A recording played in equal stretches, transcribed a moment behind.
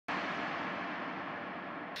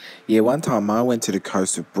Yeah, one time I went to the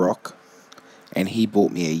coast of Brock and he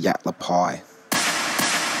bought me a Yatla pie.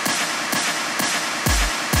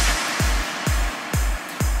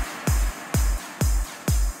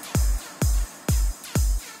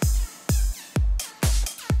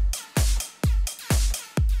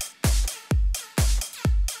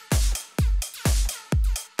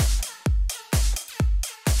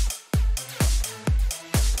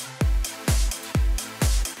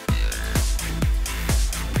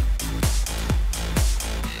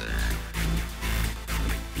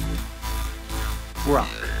 Brock,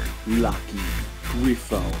 Lucky,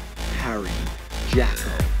 Griffo, Harry,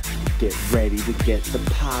 Jacko, get ready to get the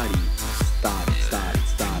party started.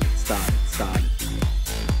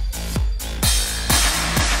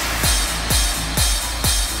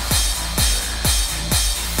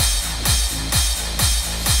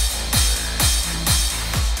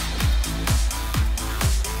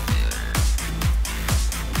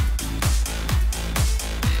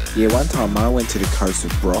 Yeah, one time I went to the coast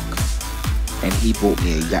of Brock and he bought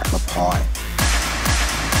me a Yatla pie.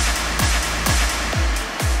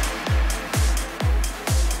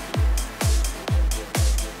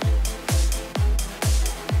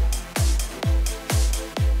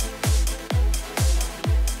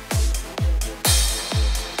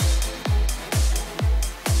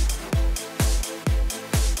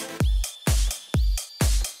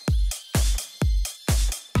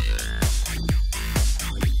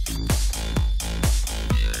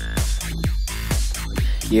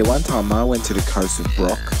 Yeah, one time I went to the coast of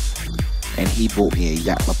Brock and he bought me a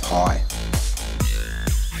Yatla pie.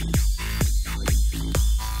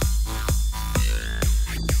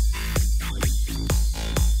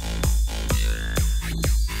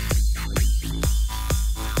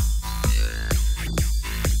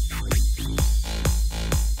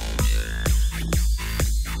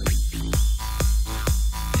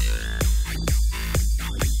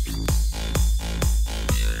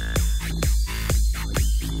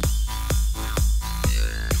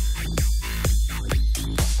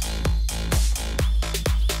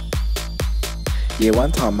 Yeah,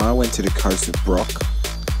 one time I went to the coast of Brock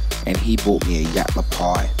and he bought me a Yatla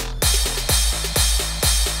pie.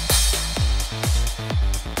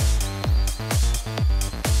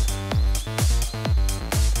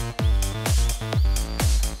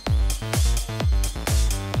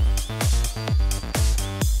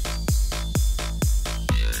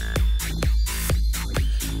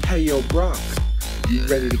 Hey yo, Brock, you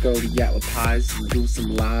ready to go to Yatla Pies and do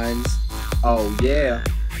some lines? Oh yeah.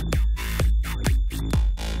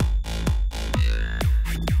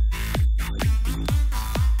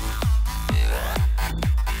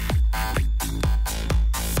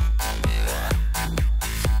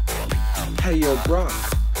 Hey yo, Brock,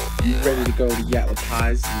 you ready to go to Yatla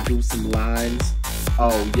Pies and do some lines?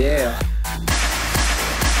 Oh yeah.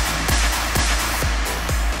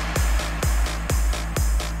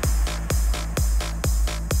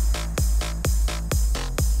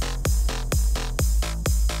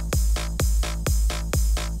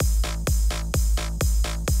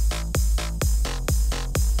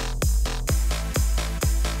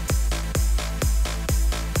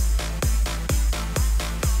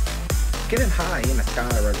 Getting high in the sky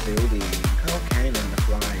of a building, cocaine in the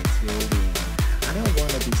flying tilting. I don't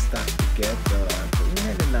wanna be stuck together, but we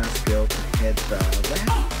had a nice girl to head the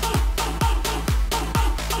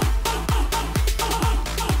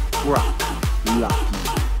Brock, Lucky,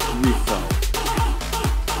 Griffo.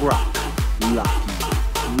 Brock, Lucky,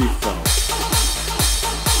 Griffo.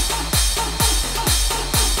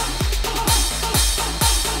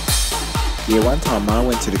 Yeah, one time I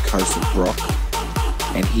went to the coast of Brock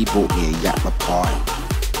and he bought me a Yatla pie.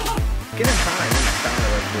 Getting high in the sky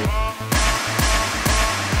of a building.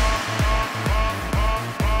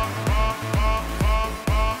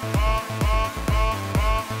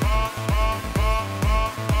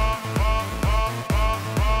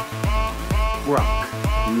 Brock,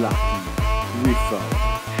 Lucky, Griffo,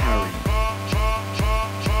 Harry.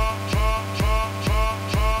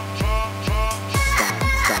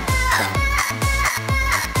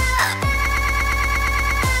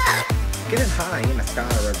 Getting high in the sky of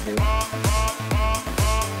a building.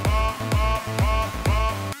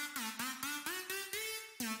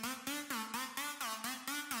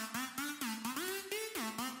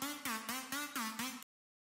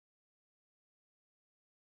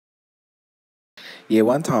 Yeah,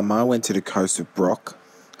 one time I went to the coast of Brock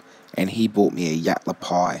and he bought me a Yatla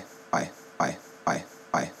pie.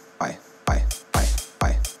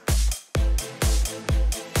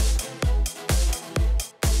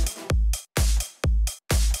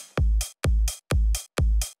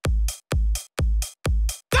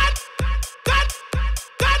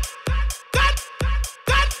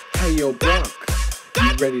 yo, Brock,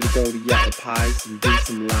 you ready to go to Yatla Pies and do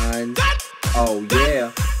some lines? Oh,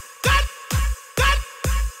 yeah.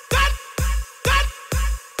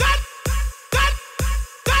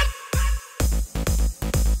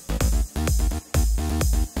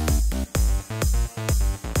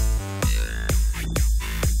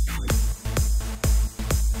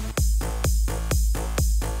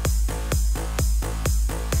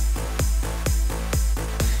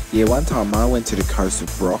 Yeah, one time I went to the coast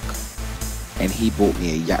of Brock and he bought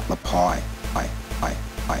me a Yatla pie.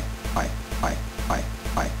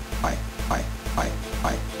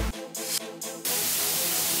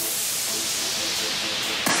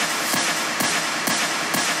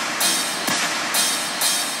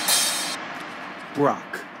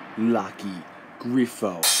 Brock, Lucky,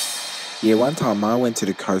 Griffo. Yeah, one time I went to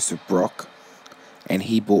the coast of Brock and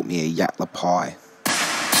he bought me a Yatla pie.